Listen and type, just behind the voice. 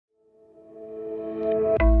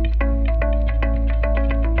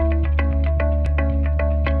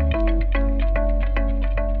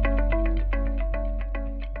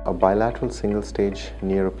Bilateral single stage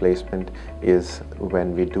knee replacement is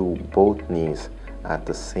when we do both knees at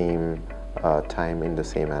the same time in the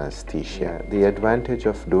same anesthesia. The advantage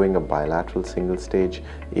of doing a bilateral single stage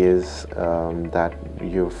is that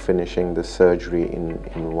you're finishing the surgery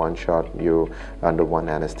in one shot, you're under one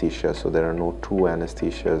anesthesia, so there are no two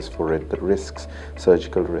anesthesias for it. The risks,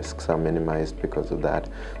 surgical risks, are minimized because of that.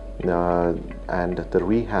 And the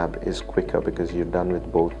rehab is quicker because you're done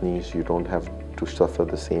with both knees. You don't have to suffer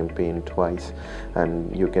the same pain twice,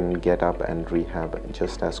 and you can get up and rehab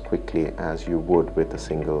just as quickly as you would with a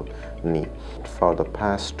single knee. For the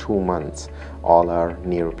past 2 months, all our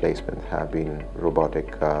knee replacements have been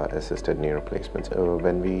robotic assisted knee replacements.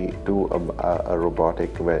 When we do a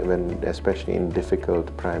robotic, when especially in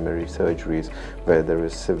difficult primary surgeries where there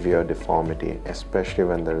is severe deformity, especially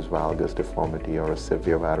when there is valgus deformity or a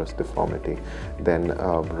severe varus deformity, then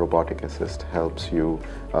robotic assist helps you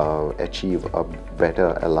achieve a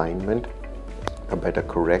better alignment, a better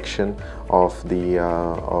correction of the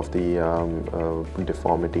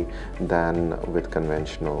deformity than with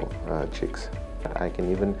conventional jigs. I can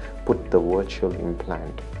even put the virtual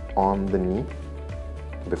implant on the knee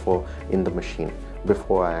in the machine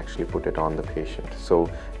before I actually put it on the patient. So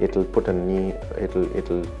it'll put a knee,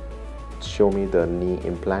 it'll show me the knee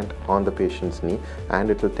implant on the patient's knee,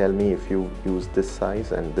 and it will tell me, if you use this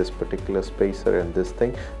size and this particular spacer and this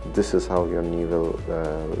thing, this is how your knee will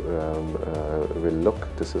look,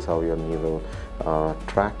 this is how your knee will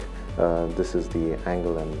track, this is the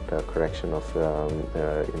angle and correction of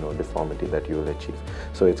deformity that you will achieve.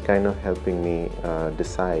 So it's kind of helping me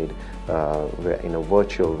decide in a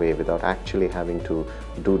virtual way without actually having to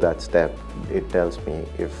do that step. It tells me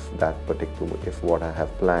if what I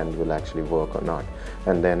have planned will actually work or not,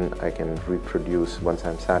 and then I can reproduce. Once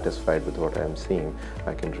I'm satisfied with what I'm seeing,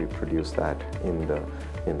 I can reproduce that in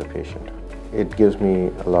the patient. It gives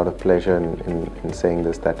me a lot of pleasure in saying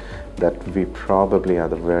this, that we probably are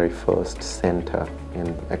the very first center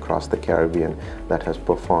across the Caribbean that has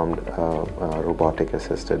performed robotic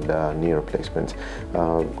assisted knee replacements.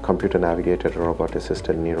 Computer navigated robot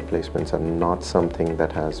assisted knee replacements are not something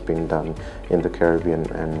that has been done in the Caribbean,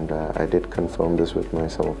 and I did confirm this with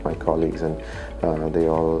some of my colleagues, and they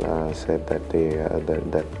all said that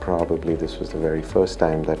that probably this was the very first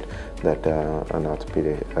time that an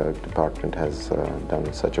orthopedic department has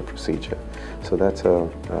done such a procedure. So that's a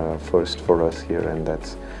first for us here, and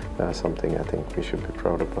that's something I think we should be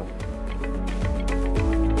proud about.